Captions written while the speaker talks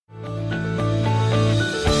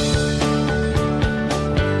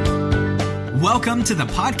Welcome to the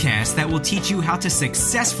podcast that will teach you how to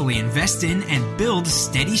successfully invest in and build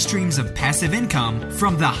steady streams of passive income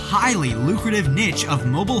from the highly lucrative niche of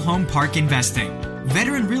mobile home park investing.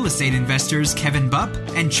 Veteran real estate investors Kevin Bupp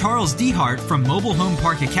and Charles Aardt from Mobile Home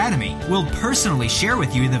Park Academy will personally share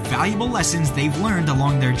with you the valuable lessons they've learned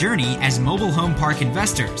along their journey as mobile home park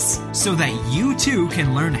investors, so that you too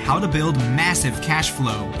can learn how to build massive cash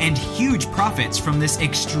flow and huge profits from this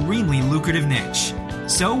extremely lucrative niche.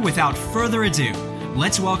 So without further ado,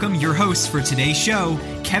 let's welcome your hosts for today's show,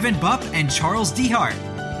 Kevin Bupp and Charles Aardt.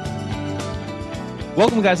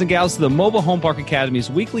 Welcome, guys and gals, to the Mobile Home Park Academy's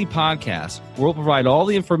weekly podcast, where we'll provide all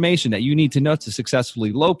the information that you need to know to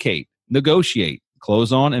successfully locate, negotiate,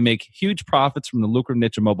 close on, and make huge profits from the lucrative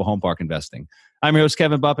niche of mobile home park investing. I'm your host,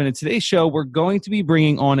 Kevin Bupp, and in today's show, we're going to be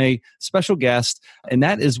bringing on a special guest, and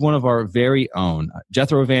that is one of our very own,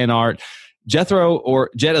 Jethro Van Aardt. Jethro, or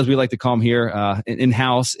Jet as we like to call him here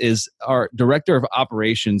in-house, is our Director of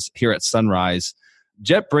Operations here at Sunrise.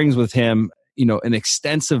 Jet brings with him an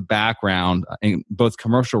extensive background in both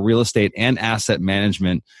commercial real estate and asset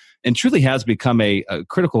management, and truly has become a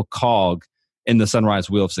critical cog in the Sunrise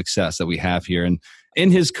wheel of success that we have here. And in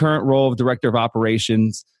his current role of Director of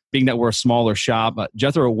Operations, being that we're a smaller shop,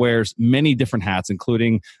 Jethro wears many different hats,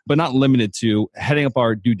 including, but not limited to, heading up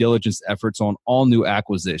our due diligence efforts on all new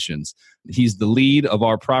acquisitions. He's the lead of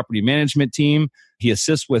our property management team. He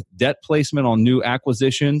assists with debt placement on new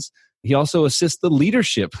acquisitions. He also assists the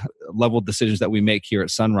leadership level decisions that we make here at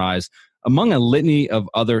Sunrise, among a litany of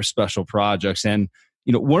other special projects. And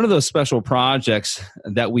one of those special projects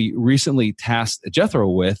that we recently tasked Jethro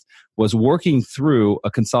with was working through a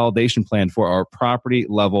consolidation plan for our property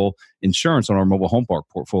level insurance on our mobile home park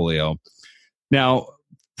portfolio. Now,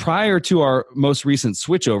 prior to our most recent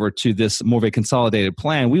switch over to this more of a consolidated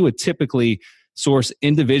plan, we would typically source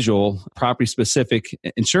individual property-specific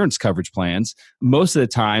insurance coverage plans, most of the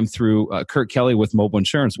time through Kurt Kelly with Mobile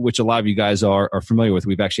Insurance, which a lot of you guys are familiar with.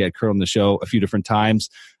 We've actually had Kurt on the show a few different times.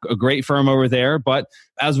 A great firm over there. But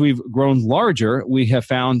as we've grown larger, we have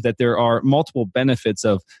found that there are multiple benefits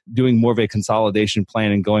of doing more of a consolidation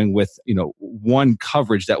plan and going with one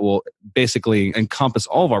coverage that will basically encompass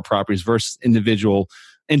all of our properties versus individual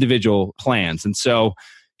plans. And so,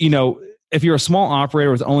 if you're a small operator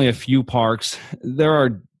with only a few parks, there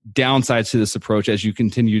are downsides to this approach as you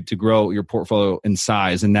continue to grow your portfolio in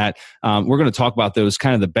size. And that we're going to talk about those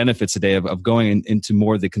kind of the benefits today of going into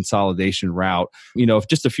more of the consolidation route.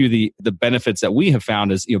 Just a few of the benefits that we have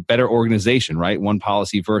found is, better organization, right? One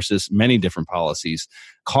policy versus many different policies,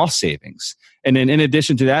 cost savings. And then in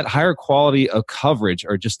addition to that, higher quality of coverage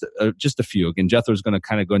are just a few. Again, Jethro is going to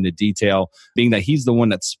kind of go into detail, being that he's the one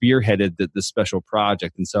that spearheaded the special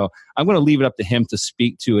project. And so I'm going to leave it up to him to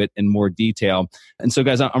speak to it in more detail. And so,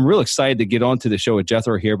 guys, I'm real excited to get onto the show with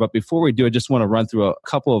Jethro here. But before we do, I just want to run through a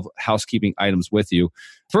couple of housekeeping items with you.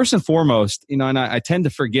 First and foremost, and I tend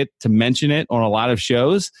to forget to mention it on a lot of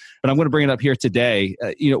shows, but I'm going to bring it up here today.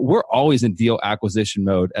 We're always in deal acquisition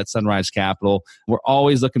mode at Sunrise Capital. We're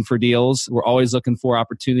always looking for deals. We're always looking for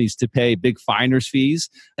opportunities to pay big finder's fees.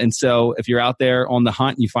 And so if you're out there on the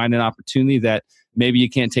hunt and you find an opportunity that maybe you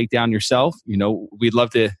can't take down yourself, we'd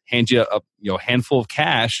love to hand you a handful of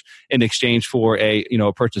cash in exchange for a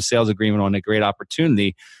purchase sales agreement on a great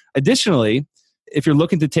opportunity. Additionally, if you're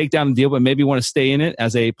looking to take down a deal but maybe want to stay in it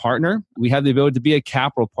as a partner, we have the ability to be a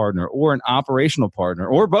capital partner or an operational partner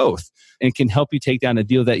or both, and can help you take down a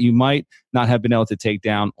deal that you might not have been able to take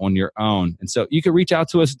down on your own. And so you can reach out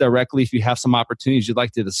to us directly if you have some opportunities you'd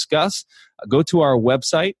like to discuss. Go to our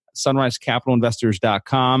website,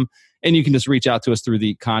 sunrisecapitalinvestors.com, and you can just reach out to us through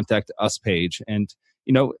the Contact Us page. And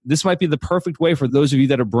this might be the perfect way for those of you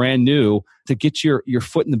that are brand new to get your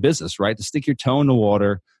foot in the business, right? To stick your toe in the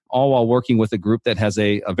water, all while working with a group that has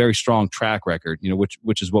a very strong track record,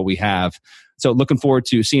 which is what we have. So looking forward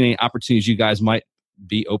to seeing any opportunities you guys might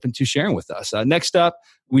be open to sharing with us. Next up,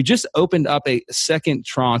 we just opened up a second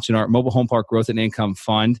tranche in our Mobile Home Park Growth and Income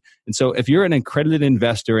Fund. And so if you're an accredited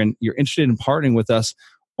investor and you're interested in partnering with us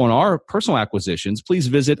on our personal acquisitions, please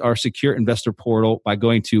visit our secure investor portal by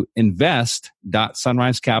going to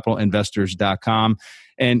invest.sunrisecapitalinvestors.com.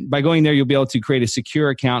 And by going there, you'll be able to create a secure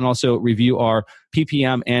account and also review our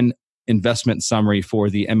PPM and investment summary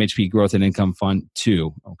for the MHP Growth and Income Fund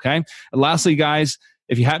too. Okay. And lastly, guys,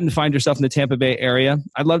 if you happen to find yourself in the Tampa Bay area,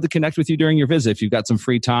 I'd love to connect with you during your visit. If you've got some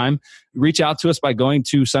free time, reach out to us by going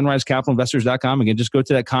to sunrisecapitalinvestors.com. Again, just go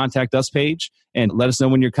to that Contact Us page and let us know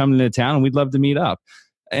when you're coming into town, and we'd love to meet up.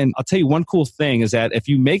 And I'll tell you one cool thing is that if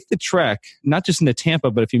you make the trek, not just into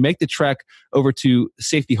Tampa, but if you make the trek over to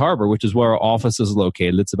Safety Harbor, which is where our office is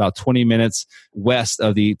located, it's about 20 minutes west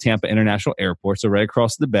of the Tampa International Airport, so right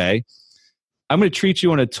across the bay. I'm going to treat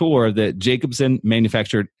you on a tour of the Jacobson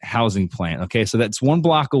Manufactured Housing Plant. Okay, so that's 1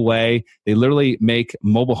 block away. They literally make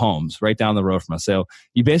mobile homes right down the road from us. So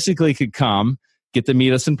you basically could come, get to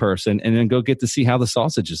meet us in person, and then go get to see how the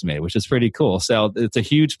sausage is made, which is pretty cool. So it's a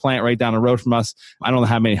huge plant right down the road from us. I don't know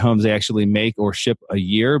how many homes they actually make or ship a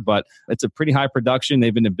year, but it's a pretty high production.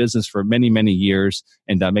 They've been in business for many, many years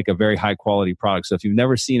and make a very high quality product. So if you've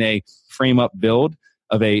never seen a frame up build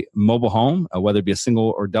of a mobile home, whether it be a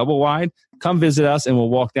single or double wide, come visit us and we'll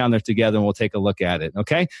walk down there together and we'll take a look at it.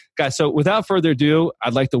 Okay, guys. So without further ado,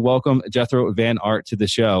 I'd like to welcome Jethro Van Aardt to the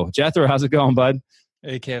show. Jethro, how's it going, bud?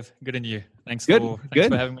 Hey, Kev. Good in you. Thanks for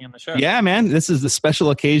having me on the show. Yeah, man. This is the special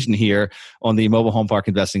occasion here on the Mobile Home Park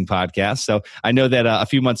Investing Podcast. So I know that a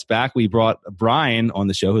few months back, we brought Brian on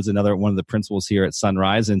the show, who's another one of the principals here at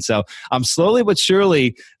Sunrise. And so I'm slowly but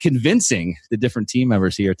surely convincing the different team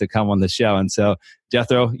members here to come on the show. And so,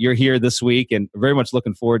 Jethro, you're here this week and very much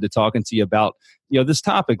looking forward to talking to you about this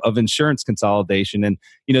topic of insurance consolidation. And,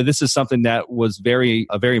 this is something that was a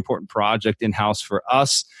very important project in-house for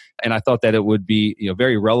us. And I thought that it would be,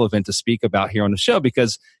 very relevant to speak about here on the show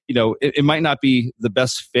because, it might not be the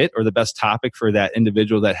best fit or the best topic for that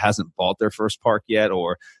individual that hasn't bought their first park yet,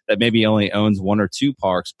 or that maybe only owns 1 or 2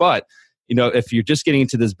 parks. But if you're just getting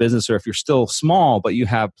into this business, or if you're still small, but you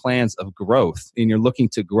have plans of growth and you're looking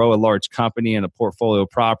to grow a large company and a portfolio of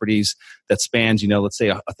properties that spans, let's say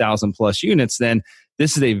 1,000 plus units, then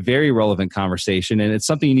this is a very relevant conversation. And it's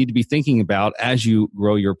something you need to be thinking about as you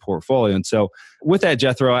grow your portfolio. And so with that,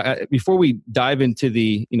 Jethro, before we dive into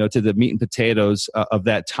the, to the meat and potatoes of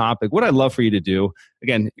that topic, what I'd love for you to do,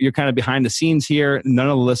 again, you're kind of behind the scenes here. None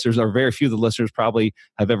of the listeners, or very few of the listeners, probably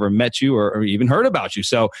have ever met you or even heard about you.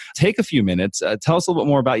 So take a few minutes, tell us a little bit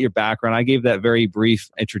more about your background. I gave that very brief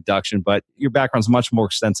introduction, but your background's much more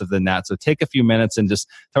extensive than that. So take a few minutes and just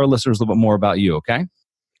tell our listeners a little bit more about you, okay?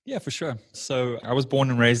 Yeah, for sure. So I was born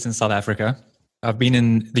and raised in South Africa. I've been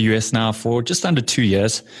in the US now for just under 2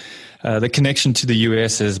 years. The connection to the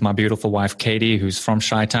US is my beautiful wife, Katie, who's from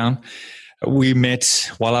Chi-Town. We met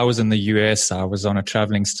while I was in the US. I was on a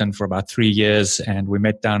traveling stint for about 3 years, and we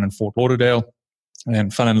met down in Fort Lauderdale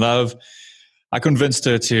and fell in love. I convinced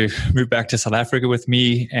her to move back to South Africa with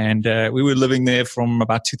me, and we were living there from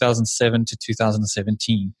about 2007 to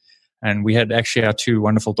 2017. And we had actually our 2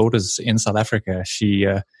 wonderful daughters in South Africa. She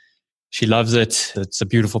loves it. It's a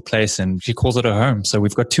beautiful place, and she calls it her home. So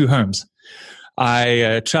we've got 2 homes.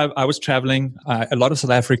 I was traveling. A lot of South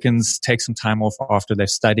Africans take some time off after they've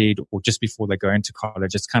studied or just before they go into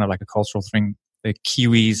college. It's kind of like a cultural thing. The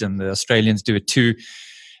Kiwis and the Australians do it too.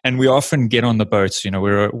 And we often get on the boats.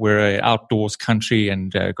 We're an outdoors country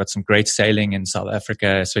and got some great sailing in South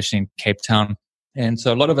Africa, especially in Cape Town. And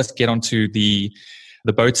so a lot of us get onto the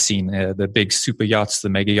boat scene, the big super yachts, the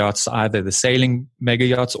mega yachts, either the sailing mega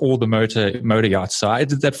yachts or the motor yachts. So I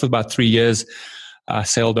did that for about 3 years. I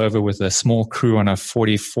sailed over with a small crew on a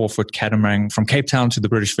 44-foot catamaran from Cape Town to the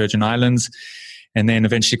British Virgin Islands, and then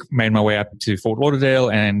eventually made my way up to Fort Lauderdale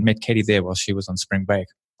and met Katie there while she was on spring break.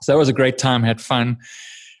 So that was a great time, had fun.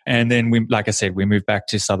 And then we moved back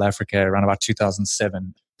to South Africa around about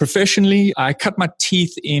 2007. Professionally, I cut my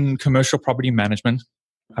teeth in commercial property management.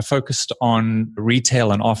 I focused on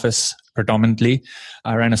retail and office predominantly.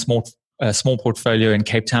 I ran a small portfolio in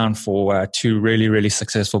Cape Town for 2 really, really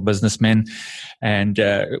successful businessmen, and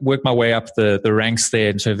worked my way up the ranks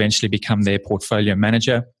there to eventually become their portfolio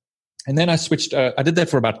manager. And then I switched. I did that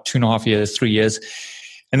for about 2.5 years, 3 years.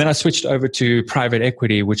 And then I switched over to private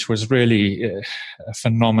equity, which was really a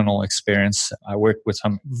phenomenal experience. I worked with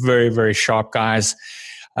some very, very sharp guys.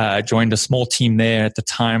 Joined a small team there. At the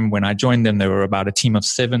time when I joined them, there were about a team of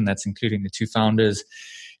 7. That's including the 2 founders.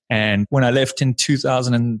 And when I left in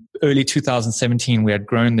early 2017, we had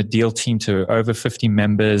grown the deal team to over 50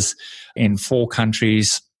 members in 4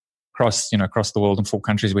 countries across the world. In 4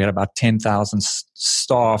 countries, we had about 10,000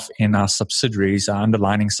 staff in our subsidiaries, our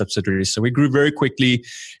underlying subsidiaries. So we grew very quickly.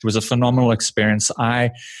 It was a phenomenal experience.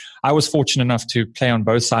 I was fortunate enough to play on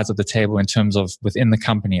both sides of the table in terms of within the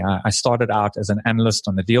company. I started out as an analyst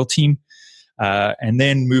on the deal team, and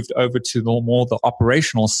then moved over to the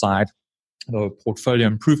operational side, the portfolio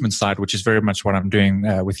improvement side, which is very much what I'm doing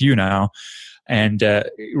with you now. And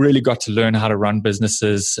really got to learn how to run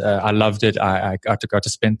businesses. I loved it. I got to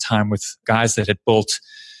spend time with guys that had built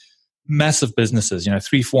massive businesses,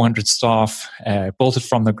 300-400 staff, built it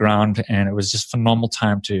from the ground. And it was just phenomenal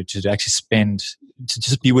time to actually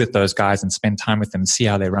just be with those guys and spend time with them and see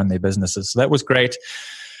how they run their businesses. So that was great.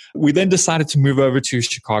 We then decided to move over to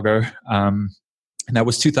Chicago. And that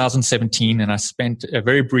was 2017. And I spent a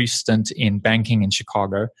very brief stint in banking in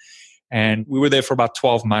Chicago. And we were there for about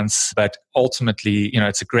 12 months, but ultimately,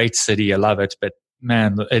 it's a great city. I love it, but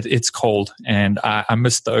man, it's cold, and I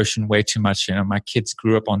miss the ocean way too much. My kids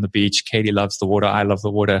grew up on the beach. Katie loves the water. I love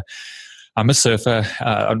the water. I'm a surfer.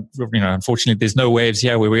 Unfortunately, there's no waves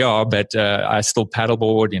here where we are, but I still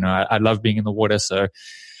paddleboard. I love being in the water. So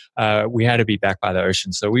we had to be back by the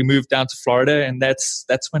ocean. So we moved down to Florida, and that's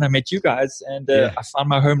when I met you guys, and I found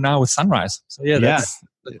my home now with Sunrise. So that's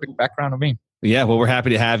a quick background of me. Yeah, well, we're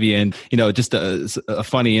happy to have you. And, just a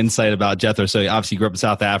funny insight about Jethro. So he obviously grew up in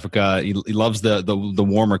South Africa. He loves the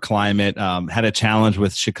warmer climate, had a challenge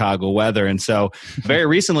with Chicago weather. And so very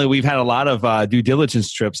recently, we've had a lot of due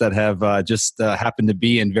diligence trips that have just happened to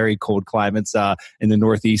be in very cold climates in the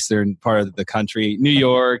northeastern part of the country, New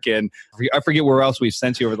York. And I forget where else we've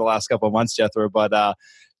sent you over the last couple of months, Jethro. But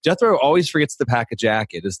Jethro always forgets to pack a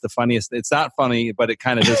jacket. It's the funniest. It's not funny, but it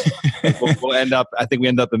kind of is. We'll end up, I think we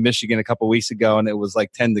ended up in Michigan a couple of weeks ago, and it was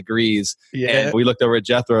like 10 degrees. Yeah. And we looked over at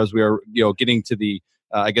Jethro as we were, getting to the,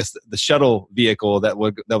 the shuttle vehicle that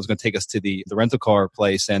was going to take us to the rental car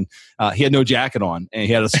place. And he had no jacket on, and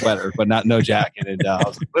he had a sweater, but no jacket. And I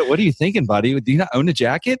was like, what are you thinking, buddy? Do you not own a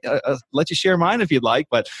jacket? I'll let you share mine if you'd like.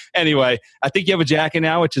 But anyway, I think you have a jacket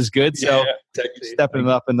now, which is good. So stepping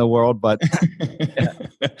up in the world. But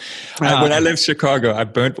when I left Chicago, I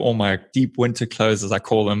burnt all my deep winter clothes, as I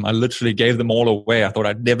call them. I literally gave them all away. I thought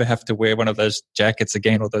I'd never have to wear one of those jackets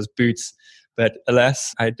again or those boots. But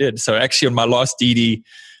alas, I did. So actually on my last DD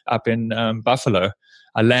up in Buffalo,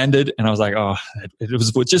 I landed and I was like, it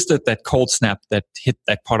was just that cold snap that hit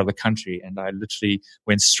that part of the country. And I literally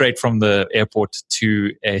went straight from the airport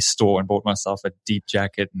to a store and bought myself a deep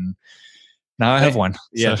jacket. And now I have one.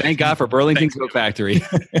 Yeah, so, thank God for Burlington Coat Factory.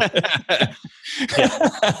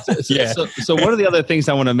 So one of the other things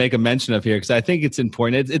I want to make a mention of here, because I think it's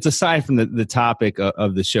important, it's aside from the topic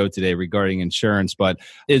of the show today regarding insurance, but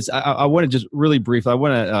I want to just really briefly, I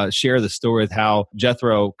want to share the story of how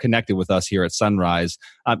Jethro connected with us here at Sunrise.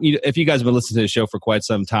 If you guys have been listening to the show for quite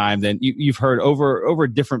some time, then you've heard over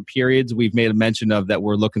different periods, we've made a mention of that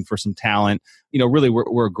we're looking for some talent. Really,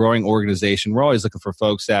 we're a growing organization. We're always looking for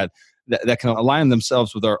folks that can align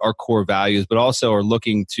themselves with our core values, but also are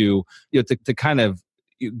looking to kind of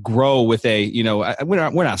grow with we're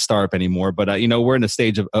not a startup anymore, but we're in a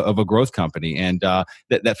stage of a growth company, and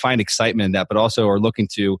that find excitement in that, but also are looking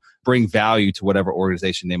to bring value to whatever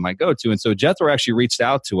organization they might go to. And so Jethro actually reached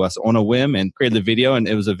out to us on a whim and created the video, and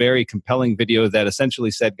it was a very compelling video that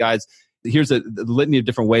essentially said, guys, here's the litany of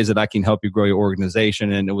different ways that I can help you grow your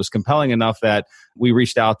organization. And it was compelling enough that we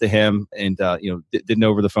reached out to him and, did an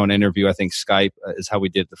over the phone interview. I think Skype is how we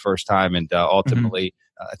did it the first time. And ultimately,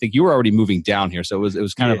 I think you were already moving down here. So it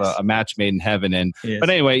was kind of a match made in heaven. And,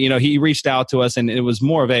 but anyway, he reached out to us, and it was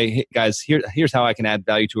more of hey, guys, here's how I can add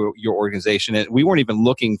value to your organization. And we weren't even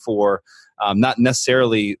looking for, not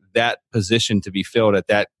necessarily that position to be filled at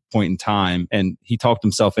that point in time, and he talked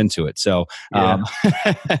himself into it. So had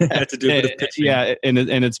to do a bit of pitching. And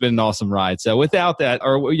it's been an awesome ride. So with that,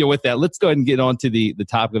 let's go ahead and get on to the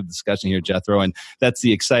topic of discussion here, Jethro, and that's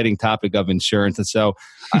the exciting topic of insurance. And so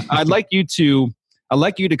I'd like you to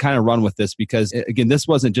kind of run with this, because again, this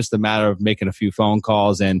wasn't just a matter of making a few phone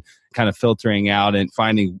calls and kind of filtering out and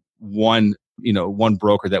finding one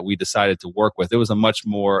broker that we decided to work with. It was a much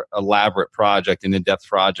more elaborate project, an in-depth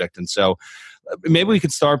project. And so maybe we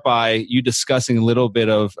could start by you discussing a little bit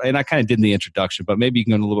of, and I kind of did in the introduction, but maybe you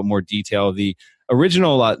can go into a little bit more detail, the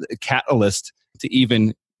original catalyst to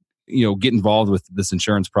even, get involved with this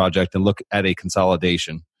insurance project and look at a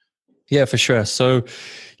consolidation. Yeah, for sure. So,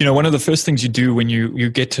 one of the first things you do when you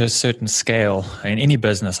get to a certain scale in any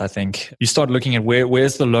business, I think, you start looking at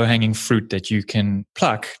where's the low-hanging fruit that you can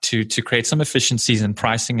pluck to create some efficiencies and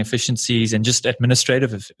pricing efficiencies and just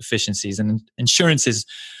administrative efficiencies. And insurance is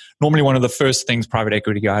normally one of the first things private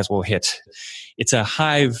equity guys will hit. It's a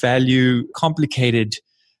high-value, complicated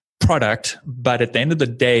product, but at the end of the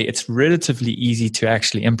day, it's relatively easy to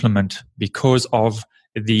actually implement because of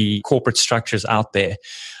the corporate structures out there.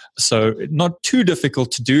 So not too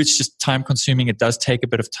difficult to do. It's just time consuming. It does take a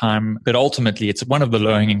bit of time, but ultimately it's one of the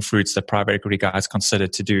low hanging fruits that private equity guys consider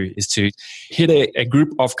to do, is to hit a group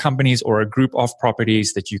of companies or a group of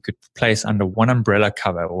properties that you could place under one umbrella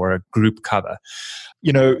cover or a group cover.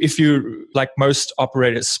 If you, like most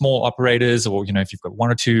operators, small operators, or, if you've got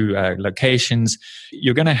one or two locations,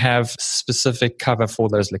 you're going to have specific cover for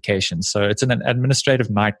those locations. So it's an administrative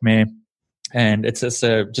nightmare. And it's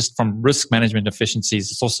just from risk management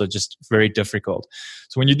efficiencies, it's also just very difficult.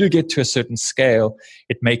 So when you do get to a certain scale,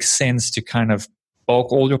 it makes sense to kind of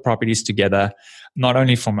bulk all your properties together, not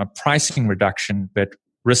only from a pricing reduction, but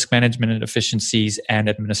risk management efficiencies, and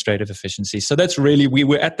administrative efficiencies. So that's really, we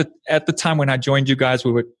were at the time when I joined you guys,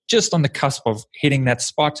 we were just on the cusp of hitting that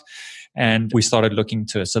spot, and we started looking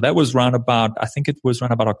to it. So that was I think it was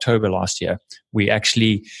around about October last year. We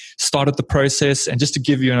actually started the process. And just to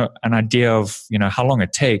give you an idea of, how long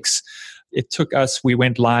it takes, it took us, we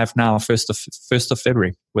went live now 1st of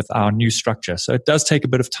February with our new structure. So it does take a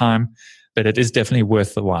bit of time, but it is definitely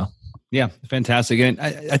worth the while. Yeah, fantastic. And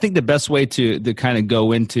I think the best way to kind of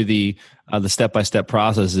go into the step-by-step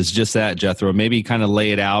process is just that, Jethro. Maybe kind of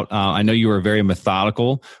lay it out. I know you were very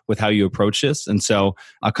methodical with how you approach this. And so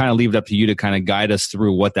I'll kind of leave it up to you to kind of guide us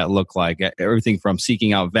through what that looked like. Everything from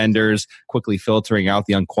seeking out vendors, quickly filtering out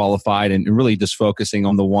the unqualified, and really just focusing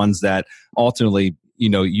on the ones that ultimately,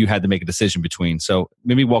 you had to make a decision between. So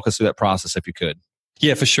maybe walk us through that process if you could.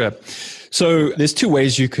 Yeah, for sure. So there's two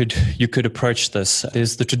ways you could approach this.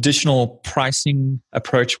 There's the traditional pricing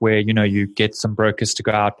approach where, you get some brokers to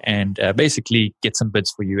go out and basically get some bids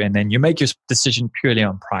for you. And then you make your decision purely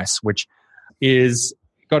on price, which is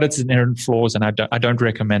got its inherent flaws. And I don't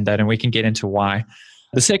recommend that. And we can get into why.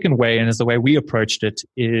 The second way, and is the way we approached it,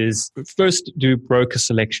 is first do broker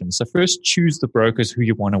selection. So first choose the brokers who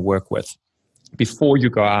you want to work with before you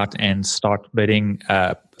go out and start bidding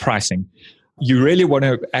pricing. You really want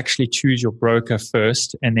to actually choose your broker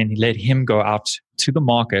first and then let him go out to the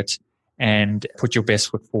market and put your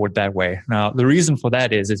best foot forward that way. Now, the reason for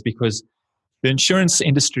that is because the insurance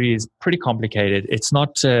industry is pretty complicated. It's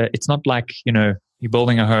not like, you're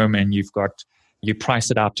building a home and you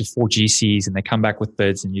price it out to 4 GCs and they come back with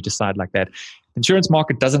bids and you decide like that. The insurance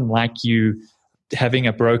market doesn't like you having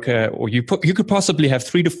a broker, or you could possibly have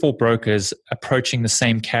 3 to 4 brokers approaching the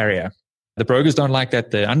same carrier. The brokers don't like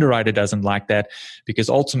that. The underwriter doesn't like that, because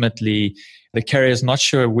ultimately the carrier is not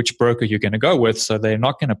sure which broker you're going to go with. So they're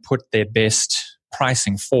not going to put their best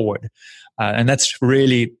pricing forward. And that's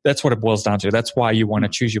what it boils down to. That's why you want to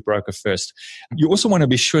choose your broker first. You also want to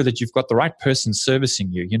be sure that you've got the right person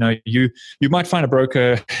servicing you. You might find a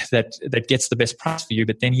broker that gets the best price for you,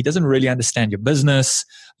 but then he doesn't really understand your business.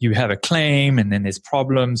 You have a claim and then there's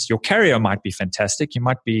problems. Your carrier might be fantastic. You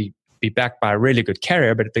might be backed by a really good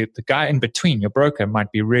carrier, but the guy in between, your broker,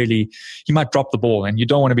 he might drop the ball, and you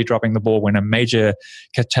don't want to be dropping the ball when a major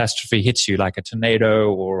catastrophe hits you, like a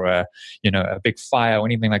tornado or a big fire or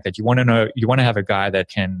anything like that. You want to have a guy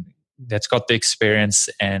that's got the experience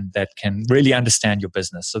and that can really understand your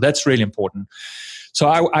business. So that's really important. So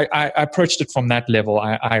I approached it from that level.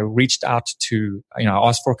 I reached out to,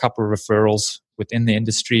 asked for a couple of referrals within the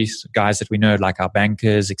industry, so guys that we know, like our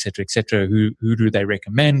bankers, et cetera, who do they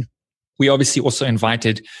recommend? We obviously also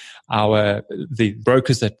invited the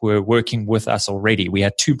brokers that were working with us already. We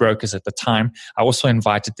had 2 brokers at the time. I also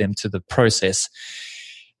invited them to the process.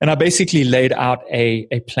 And I basically laid out a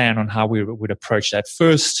plan on how we would approach that.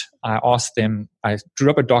 First, I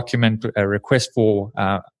drew up a document, a request for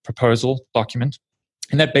proposal document.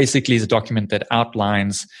 And that basically is a document that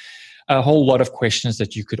outlines a whole lot of questions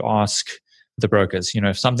that you could ask the brokers.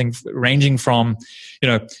 Something ranging from,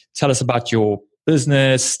 tell us about your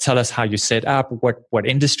business, tell us how you set up, what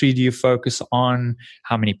industry do you focus on,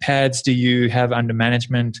 how many pads do you have under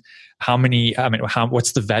management,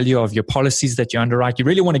 what's the value of your policies that you underwrite. You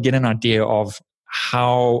really want to get an idea of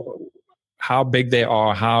how big they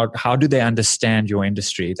are, how do they understand your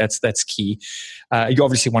industry. That's key. You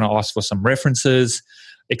obviously want to ask for some references,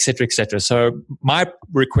 et cetera, et cetera. So my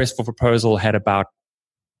request for proposal had about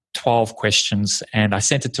 12 questions, and I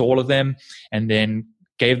sent it to all of them, and then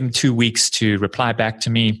gave them 2 weeks to reply back to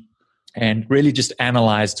me, and really just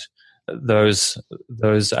analyzed those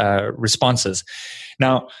responses.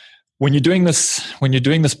 Now, when you're doing this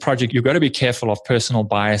project, you've got to be careful of personal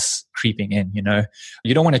bias creeping in.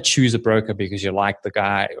 You don't want to choose a broker because you like the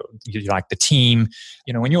guy, you like the team.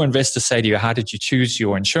 When your investors say to you, "How did you choose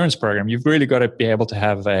your insurance program?" You've really got to be able to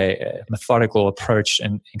have a methodical approach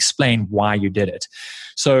and explain why you did it.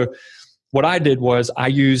 So what I did was I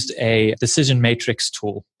used a decision matrix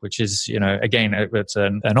tool, which is, again, it's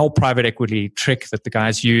an old private equity trick that the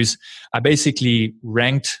guys use. I basically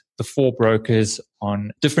ranked the 4 brokers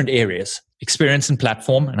on different areas, experience and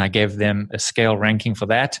platform, and I gave them a scale ranking for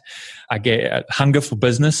that. I gave hunger for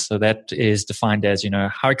business, so that is defined as,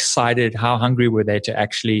 how excited, how hungry were they to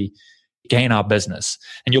actually gain our business.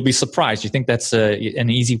 And you'll be surprised. You think that's an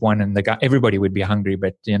easy one, and everybody would be hungry,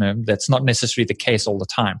 but that's not necessarily the case all the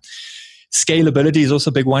time. Scalability is also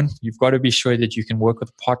a big one. You've got to be sure that you can work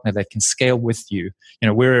with a partner that can scale with you.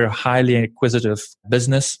 We're a highly acquisitive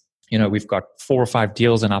business. We've got 4 or 5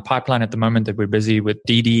 deals in our pipeline at the moment that we're busy with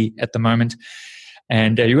DD at the moment.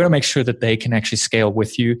 And you've got to make sure that they can actually scale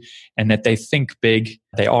with you and that they think big.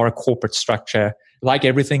 They are a corporate structure. like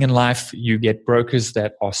everything in life, you get brokers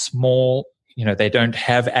that are small. They don't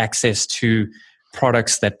have access to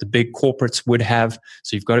products that the big corporates would have.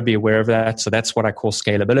 So you've got to be aware of that. So that's what I call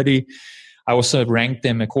scalability. I also rank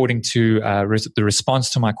them according to the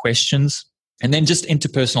response to my questions, and then just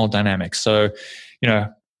interpersonal dynamics. So,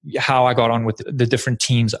 how I got on with the different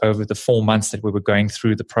teams over the 4 months that we were going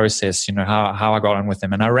through the process, how I got on with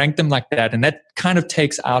them. And I ranked them like that. And that kind of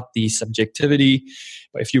takes out the subjectivity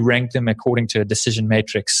if you rank them according to a decision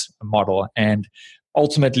matrix model. And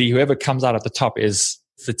ultimately, whoever comes out at the top is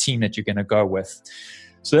the team that you're going to go with.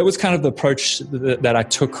 So that was kind of the approach that I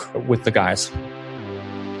took with the guys.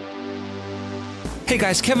 Hey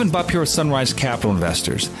guys, Kevin Bupp here with Sunrise Capital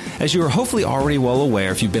Investors. As you are hopefully already well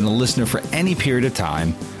aware if you've been a listener for any period of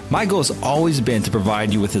time, my goal has always been to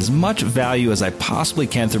provide you with as much value as I possibly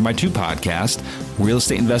can through my two podcasts, Real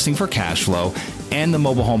Estate Investing for Cash Flow and the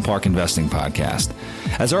Mobile Home Park Investing Podcast.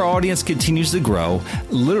 As our audience continues to grow,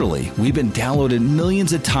 literally, we've been downloaded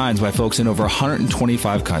millions of times by folks in over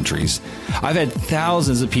 125 countries. I've had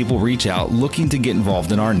thousands of people reach out looking to get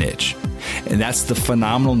involved in our niche. And that's the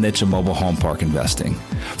phenomenal niche of mobile home park investing.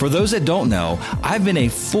 For those that don't know, I've been a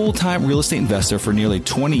full-time real estate investor for nearly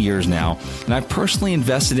 20 years now, and I've personally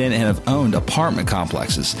invested in and have owned apartment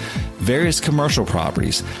complexes, various commercial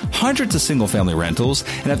properties, hundreds of single-family rentals,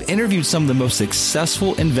 and I've interviewed some of the most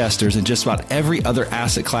successful investors in just about every other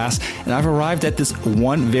asset class, and I've arrived at this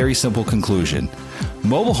one very simple conclusion.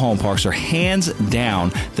 Mobile home parks are hands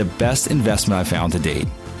down the best investment I've found to date.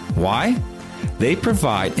 Why? They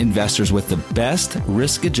provide investors with the best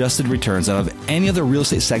risk-adjusted returns out of any other real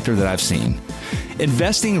estate sector that I've seen.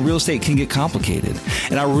 Investing in real estate can get complicated,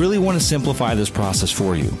 and I really want to simplify this process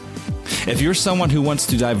for you. If you're someone who wants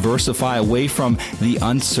to diversify away from the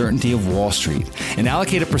uncertainty of Wall Street and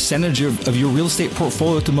allocate a percentage of your real estate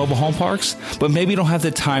portfolio to mobile home parks, but maybe you don't have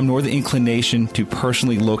the time nor the inclination to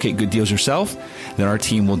personally locate good deals yourself, then our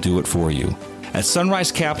team will do it for you. At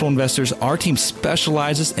Sunrise Capital Investors, our team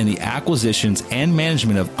specializes in the acquisitions and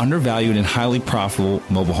management of undervalued and highly profitable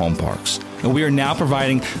mobile home parks. And we are now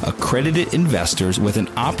providing accredited investors with an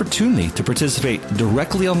opportunity to participate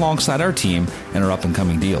directly alongside our team in our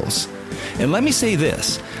up-and-coming deals. And let me say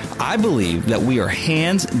this, I believe that we are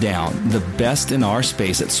hands down the best in our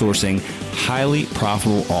space at sourcing highly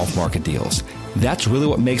profitable off-market deals. That's really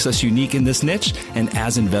what makes us unique in this niche and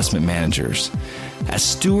as investment managers. As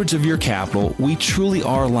stewards of your capital, we truly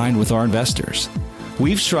are aligned with our investors.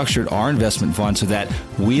 We've structured our investment fund so that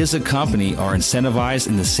we as a company are incentivized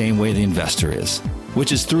in the same way the investor is,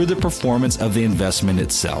 which is through the performance of the investment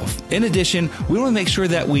itself. In addition, we want to make sure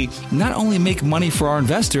that we not only make money for our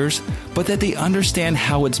investors, but that they understand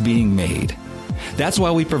how it's being made. That's why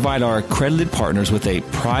we provide our accredited partners with a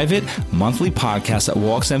private monthly podcast that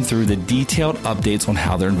walks them through the detailed updates on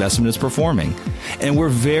how their investment is performing. And we're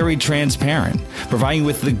very transparent, providing you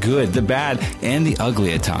with the good, the bad, and the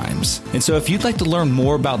ugly at times. And so if you'd like to learn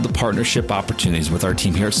more about the partnership opportunities with our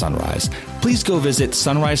team here at Sunrise, please go visit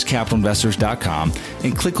sunrisecapitalinvestors.com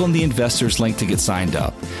and click on the investors link to get signed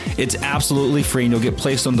up. It's absolutely free and you'll get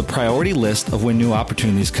placed on the priority list of when new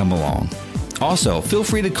opportunities come along. Also, feel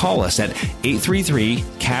free to call us at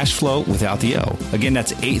 833-CASH-FLOW without the O. Again,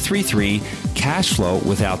 that's 833-CASH-FLOW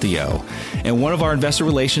without the O. And one of our investor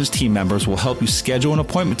relations team members will help you schedule an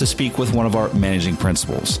appointment to speak with one of our managing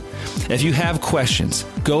principals. If you have questions,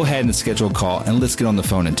 go ahead and schedule a call and let's get on the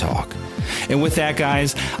phone and talk. And with that,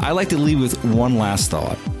 guys, I like to leave with one last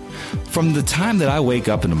thought. From the time that I wake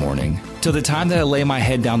up in the morning till the time that I lay my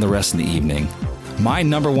head down the rest of the evening, my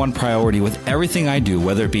number one priority with everything I do,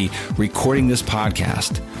 whether it be recording this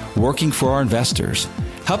podcast, working for our investors,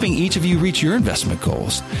 helping each of you reach your investment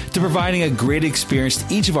goals, to providing a great experience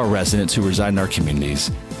to each of our residents who reside in our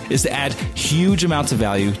communities, is to add huge amounts of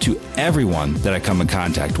value to everyone that I come in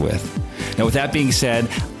contact with. Now, with that being said,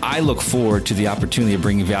 I look forward to the opportunity of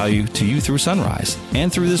bringing value to you through Sunrise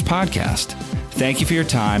and through this podcast. Thank you for your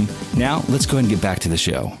time. Now, let's go ahead and get back to the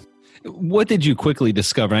show. What did you quickly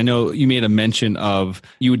discover? I know you made a mention of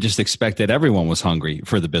you would just expect that everyone was hungry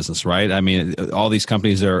for the business, right? I mean, all these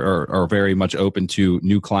companies are very much open to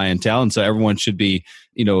new clientele. And so everyone should be,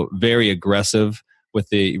 very aggressive with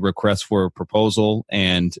the request for a proposal.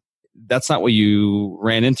 And that's not what you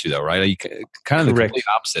ran into though, right? You kind of the complete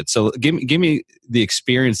opposite. So give me the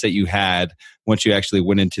experience that you had once you actually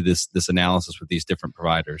went into this analysis with these different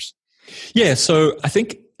providers. Yeah. So I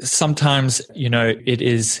think sometimes, it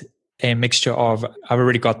is a mixture of, I've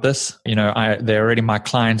already got this, they're already my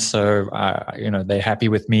clients. So, they're happy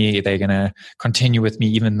with me. They're going to continue with me,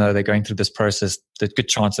 even though they're going through this process. The good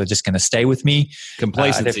chance they're just going to stay with me.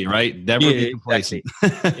 Complacency, right? Never be complacent.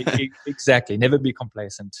 Exactly. Never be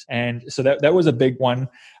complacent. And so that was a big one.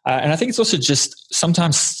 And I think it's also just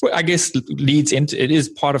sometimes, I guess, leads into, it is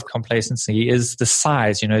part of complacency is the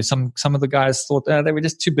size. Some of the guys thought they were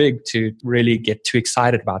just too big to really get too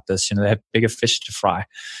excited about this. They have bigger fish to fry.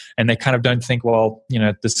 And they kind of don't think, well,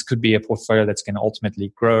 this could be a portfolio that's going to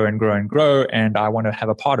ultimately grow and grow and grow. And I want to have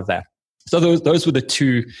a part of that. So those were the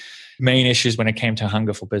two main issues when it came to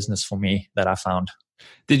hunger for business for me that I found.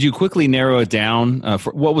 Did you quickly narrow it down?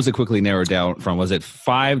 What was it quickly narrowed down from? Was it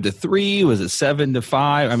 5 to 3? Was it 7 to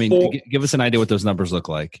 5? I mean, give us an idea what those numbers look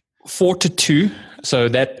like. 4 to 2. So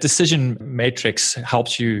that decision matrix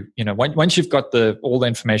helps you, once you've got all the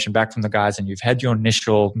information back from the guys and you've had your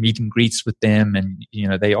initial meet and greets with them, and,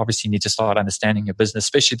 they obviously need to start understanding your business,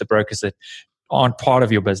 especially the brokers that aren't part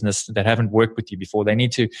of your business, that haven't worked with you before. They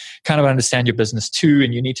need to kind of understand your business too.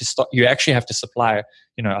 And you actually have to supply,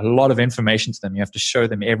 a lot of information to them. You have to show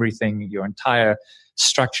them everything, your entire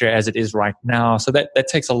structure as it is right now. So that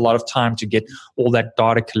takes a lot of time to get all that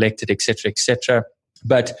data collected, et cetera, et cetera.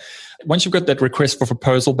 But once you've got that request for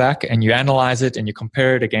proposal back and you analyze it and you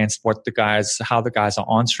compare it against how the guys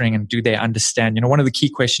are answering, and do they understand? One of the key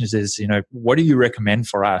questions is, what do you recommend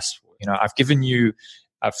for us?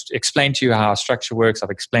 I've explained to you how our structure works.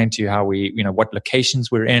 I've explained to you how what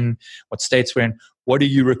locations we're in, what states we're in. What do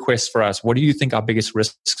you request for us? What do you think our biggest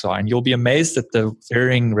risks are? And you'll be amazed at the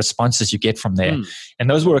varying responses you get from there. And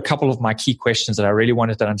those were a couple of my key questions that I really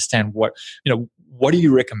wanted to understand. What do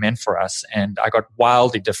you recommend for us? And I got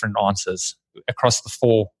wildly different answers across the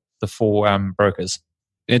four brokers.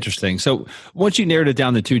 Interesting. So once you narrowed it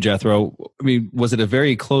down to 2, Jethro, I mean, was it a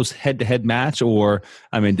very close head-to-head match, or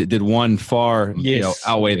did one far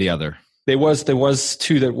outweigh the other? There was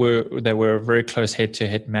 2 that were a very close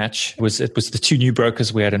head-to-head match. It was the 2 new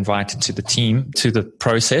brokers we had invited to the team, to the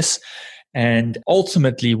process. And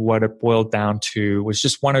ultimately what it boiled down to was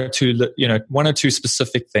just one or two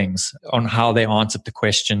specific things on how they answered the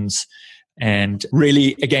questions. And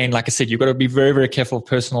really, again, like I said, you've got to be very, very careful of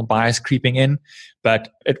personal bias creeping in.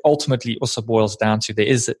 But it ultimately also boils down to there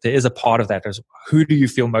is a part of that is, who do you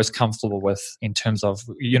feel most comfortable with in terms of,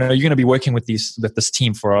 you're going to be working with this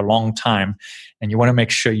team for a long time, and you want to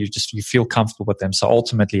make sure you feel comfortable with them. So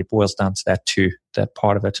ultimately it boils down to that too, that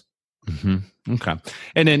part of it. Mm-hmm. Okay.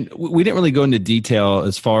 And then we didn't really go into detail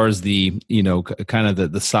as far as the, kind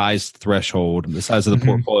of the size threshold, the size of the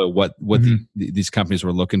portfolio, what these companies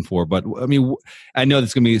were looking for. But I mean, I know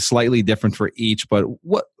that's going to be slightly different for each, but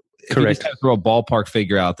what, if you just kind of throw a ballpark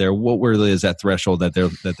figure out there, what really is that threshold that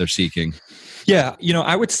they're seeking? Yeah.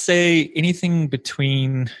 I would say anything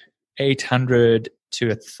between 800 to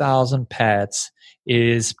 1,000 pads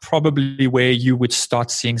is probably where you would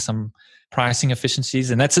start seeing some pricing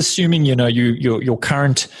efficiencies. And that's assuming, your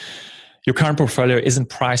current portfolio isn't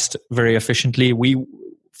priced very efficiently.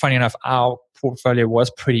 Funny enough, our portfolio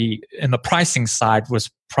was in the pricing side, was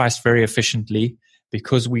priced very efficiently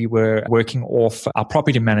because we were working off our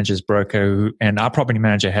property manager's broker, and our property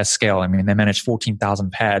manager has scale. I mean, they manage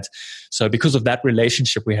 14,000 pads. So because of that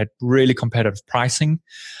relationship, we had really competitive pricing.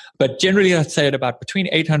 But generally, I'd say at about between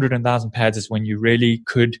 800 and 1,000 pads is when you really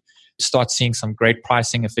could start seeing some great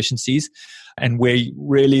pricing efficiencies, and where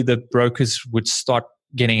really the brokers would start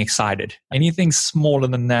getting excited. Anything smaller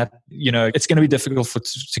than that, it's going to be difficult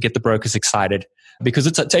to get the brokers excited, because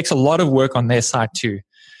it takes a lot of work on their side too.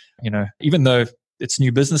 Even though it's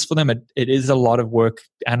new business for them, it is a lot of work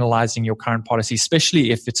analyzing your current policy,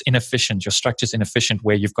 especially if it's inefficient, your structure's inefficient,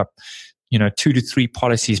 where you've got 2 to 3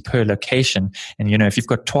 policies per location. And, if you've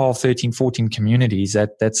got 12, 13, 14 communities,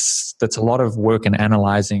 that's a lot of work in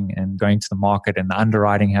analyzing and going to the market, and the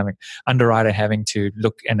underwriter having to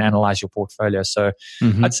look and analyze your portfolio. So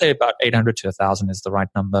I'd say about 800 to 1,000 is the right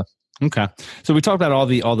number. Okay. So we talked about all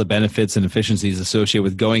the benefits and efficiencies associated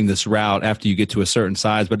with going this route after you get to a certain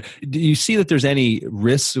size, but do you see that there's any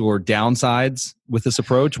risks or downsides with this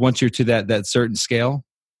approach once you're to that certain scale?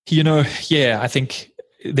 Yeah, I think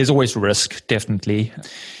there's always risk, definitely.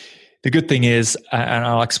 The good thing is, and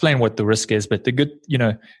I'll explain what the risk is, but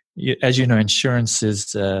as insurance is,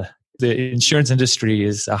 the insurance industry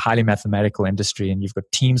is a highly mathematical industry, and you've got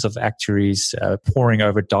teams of actuaries poring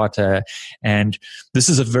over data. And this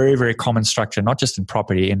is a very, very common structure, not just in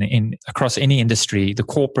property, in across any industry. The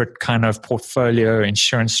corporate kind of portfolio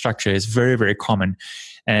insurance structure is very, very common.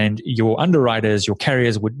 And your underwriters, your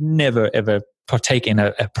carriers would never, ever partake in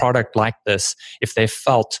a product like this if they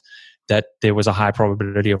felt that there was a high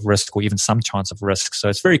probability of risk or even some chance of risk. So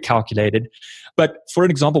it's very calculated. But for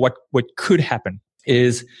an example, what could happen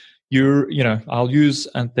is I'll use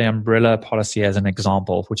the umbrella policy as an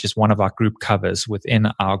example, which is one of our group covers within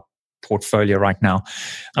our portfolio right now.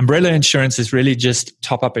 Umbrella insurance is really just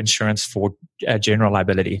top-up insurance for general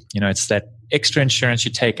liability. It's that extra insurance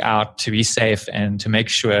you take out to be safe and to make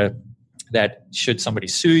sure that should somebody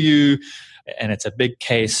sue you and it's a big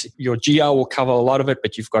case, your GR will cover a lot of it,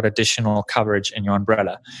 but you've got additional coverage in your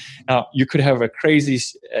umbrella. Now, you could have an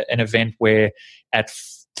event where at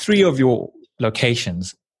 3 of your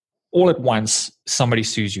locations, all at once, somebody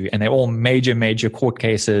sues you, and they're all major court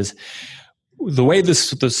cases. The way the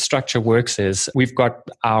structure works is we've got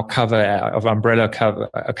our cover of umbrella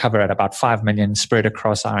cover at about 5 million spread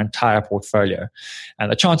across our entire portfolio.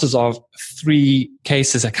 And the chances of 3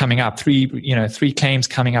 cases are coming up, 3 claims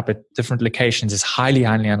coming up at different locations is highly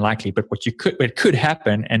unlikely. But it could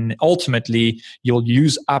happen, and ultimately you'll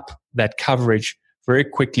use up that coverage very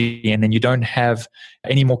quickly, and then you don't have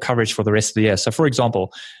any more coverage for the rest of the year. So for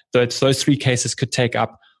example, those 3 cases could take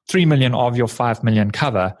up 3 million of your 5 million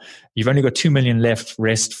cover. You've only got 2 million left for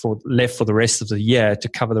the rest of the year to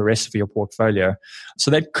cover the rest of your portfolio. So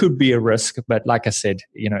that could be a risk, but like I said,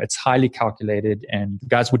 it's highly calculated, and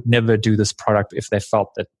guys would never do this product if they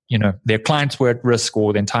felt that, their clients were at risk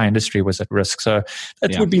or the entire industry was at risk. So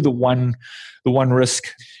that would be the one risk.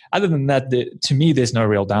 Other than that, to me, there's no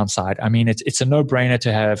real downside. I mean, it's a no-brainer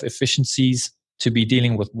to have efficiencies, to be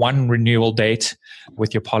dealing with one renewal date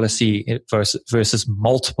with your policy versus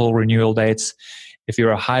multiple renewal dates. If you're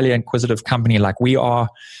a highly inquisitive company like we are,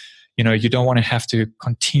 you don't want to have to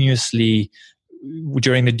continuously,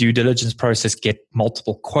 during the due diligence process, get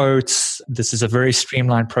multiple quotes. This is a very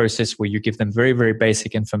streamlined process where you give them very, very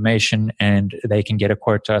basic information and they can get a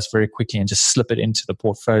quote to us very quickly and just slip it into the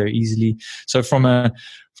portfolio easily. So from an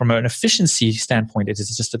efficiency standpoint, it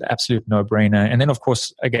is just an absolute no-brainer. And then, of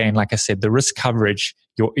course, again, like I said, the risk coverage,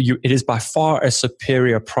 it is by far a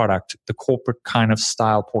superior product. The corporate kind of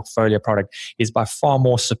style portfolio product is by far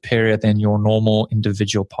more superior than your normal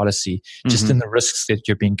individual policy, just in the risks that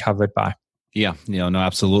you're being covered by. Yeah, no,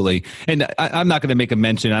 absolutely. And I'm not going to make a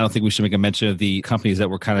mention. I don't think we should make a mention of the companies that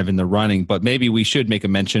were kind of in the running, but maybe we should make a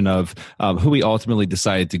mention of who we ultimately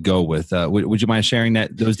decided to go with. Would you mind sharing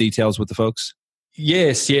those details with the folks?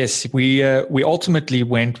 Yes. We ultimately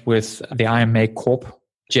went with the IMA Corp,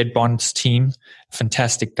 Jed Bond's team.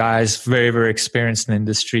 Fantastic guys, very, very experienced in the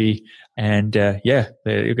industry. And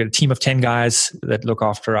you've got a team of 10 guys that look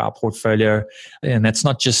after our portfolio. And that's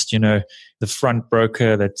not just, the front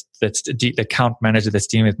broker, that's the account manager that's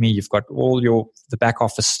dealing with me. You've got all the back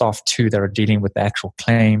office staff too that are dealing with the actual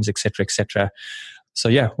claims, et cetera, et cetera. So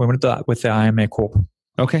we went with the IMA Corp.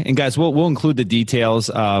 Okay. And guys, we'll include the details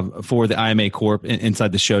for the IMA Corp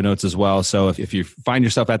inside the show notes as well. So if you find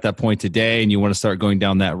yourself at that point today and you want to start going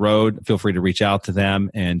down that road, feel free to reach out to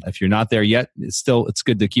them. And if you're not there yet, it's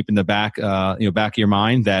good to keep in the back of your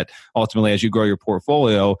mind that ultimately as you grow your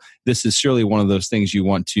portfolio, this is surely one of those things you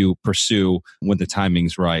want to pursue when the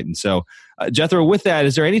timing's right. And so, Jethro, with that,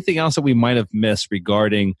 is there anything else that we might have missed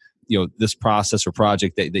regarding this process or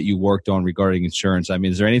project that you worked on regarding insurance? I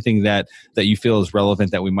mean, is there anything that you feel is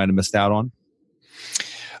relevant that we might have missed out on?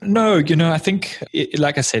 No, I think,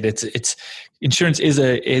 like I said, it's insurance is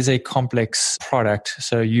a complex product.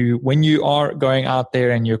 So when you are going out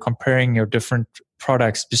there and you're comparing your different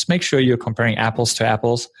products, just make sure you're comparing apples to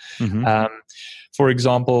apples. Mm-hmm. For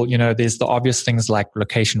example, there's the obvious things like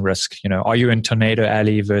location risk. Are you in Tornado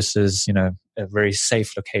Alley versus, a very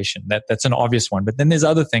safe location? That's an obvious one. But then there's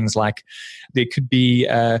other things like there could be,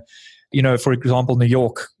 for example, New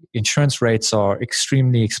York, insurance rates are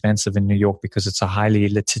extremely expensive in New York because it's a highly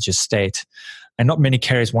litigious state. And not many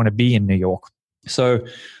carriers want to be in New York. So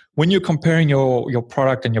when you're comparing your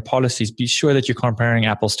product and your policies, be sure that you're comparing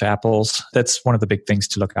apples to apples. That's one of the big things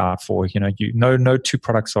to look out for. No 2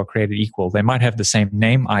 products are created equal. They might have the same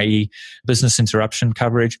name, i.e. business interruption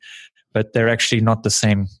coverage, but they're actually not the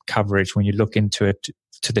same coverage when you look into it.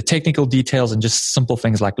 To the technical details and just simple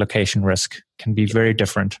things like location risk can be very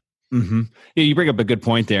different. Mm-hmm. Yeah, you bring up a good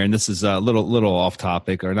point there, and this is a little off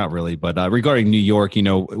topic, or not really, but regarding New York,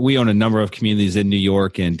 we own a number of communities in New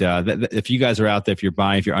York, and if you guys are out there, if you're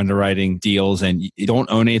underwriting deals and you don't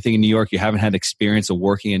own anything in New York, you haven't had experience of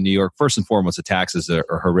working in New York, first and foretmost, the taxes are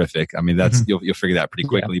horrific. I mean, that's you'll figure that pretty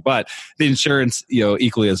quickly, but the insurance,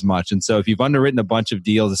 equally as much. And so if you've underwritten a bunch of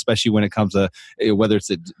deals, especially when it comes to whether it's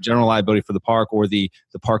a general liability for the park or the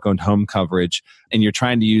park-owned home coverage, and you're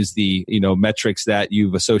trying to use the metrics that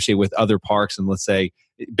you've associated with other parks, and let's say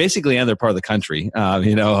basically another part of the country,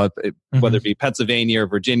 whether it be Pennsylvania or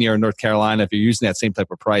Virginia or North Carolina, if you're using that same type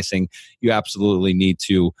of pricing, you absolutely need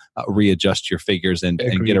to readjust your figures and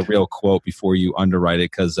get a real quote before you underwrite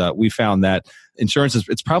it. Because we found that insurance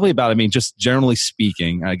it's probably about, just generally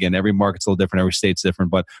speaking, again, every market's a little different, every state's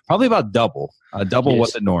different, but probably about double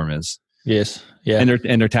what the norm is. Yes. Yeah.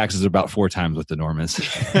 And their taxes are about 4 times what the norm is.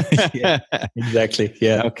 Yeah, exactly.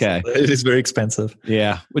 Yeah. Okay. It is very expensive.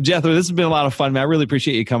 Yeah. Well, Jethro, this has been a lot of fun, man. I really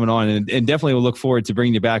appreciate you coming on, and definitely will look forward to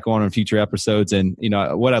bringing you back on future episodes. And,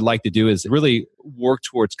 what I'd like to do is really work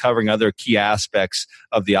towards covering other key aspects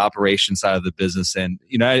of the operation side of the business. And,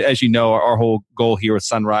 as you know, our whole goal here with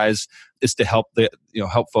Sunrise is to help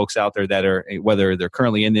help folks out there that are, whether they're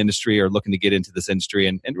currently in the industry or looking to get into this industry,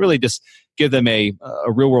 and really just give them a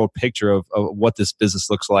real world picture of what this business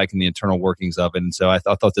looks like and the internal workings of it. And so I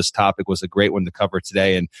thought this topic was a great one to cover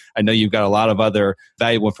today. And I know you've got a lot of other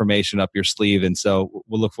valuable information up your sleeve. And so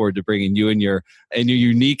we'll look forward to bringing you and your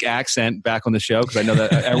unique accent back on the show, because I know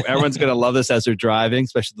that everyone's going to love this as they're driving,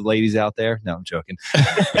 especially the ladies out there. No, I'm joking.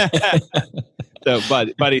 So,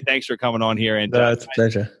 buddy, thanks for coming on here. And it's a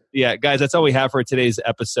pleasure. Yeah, guys, that's all we have for today's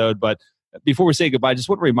episode. But before we say goodbye, just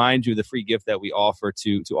want to remind you of the free gift that we offer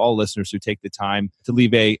to all listeners who take the time to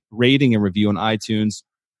leave a rating and review on iTunes.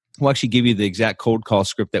 We'll actually give you the exact cold call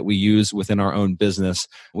script that we use within our own business.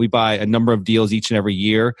 We buy a number of deals each and every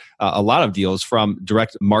year, a lot of deals from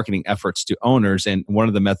direct marketing efforts to owners. And one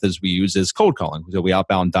of the methods we use is cold calling. So we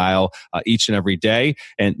outbound dial each and every day.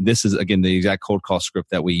 And this is, again, the exact cold call script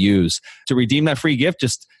that we use. To redeem that free gift,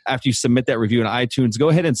 just after you submit that review on iTunes, go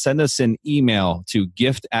ahead and send us an email to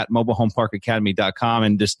gift@mobilehomeparkacademy.com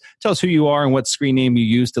and just tell us who you are and what screen name you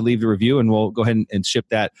use to leave the review. And we'll go ahead and ship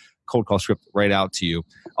that cold call script right out to you.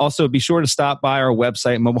 Also, be sure to stop by our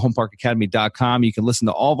website, mobilehomeparkacademy.com. You can listen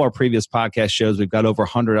to all of our previous podcast shows. We've got over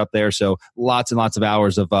 100 up there, so lots and lots of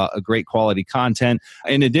hours of great quality content.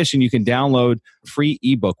 In addition, you can download a free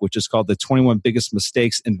ebook, which is called The 21 Biggest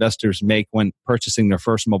Mistakes Investors Make When Purchasing Their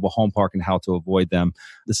First Mobile Home Park and How to Avoid Them.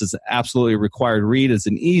 This is an absolutely required read. It's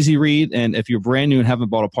an easy read, and if you're brand new and haven't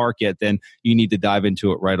bought a park yet, then you need to dive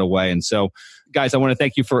into it right away. And so, guys, I want to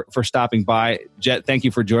thank you for stopping by. Jet, thank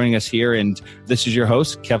you for joining us here. And this is your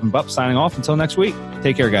host, Kevin Bupp, signing off until next week.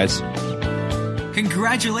 Take care, guys.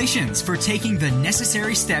 Congratulations for taking the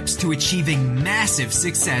necessary steps to achieving massive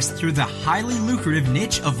success through the highly lucrative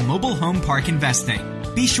niche of mobile home park investing.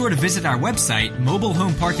 Be sure to visit our website,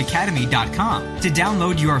 mobilehomeparkacademy.com, to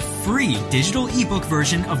download your free digital ebook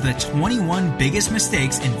version of the 21 biggest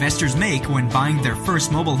mistakes investors make when buying their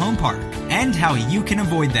first mobile home park and how you can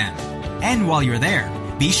avoid them. And while you're there,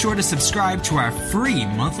 be sure to subscribe to our free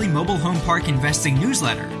monthly mobile home park investing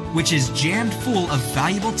newsletter, which is jammed full of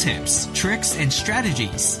valuable tips, tricks, and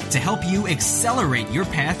strategies to help you accelerate your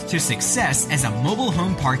path to success as a mobile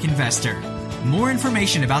home park investor. More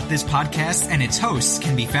information about this podcast and its hosts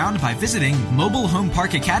can be found by visiting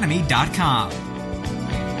mobilehomeparkacademy.com.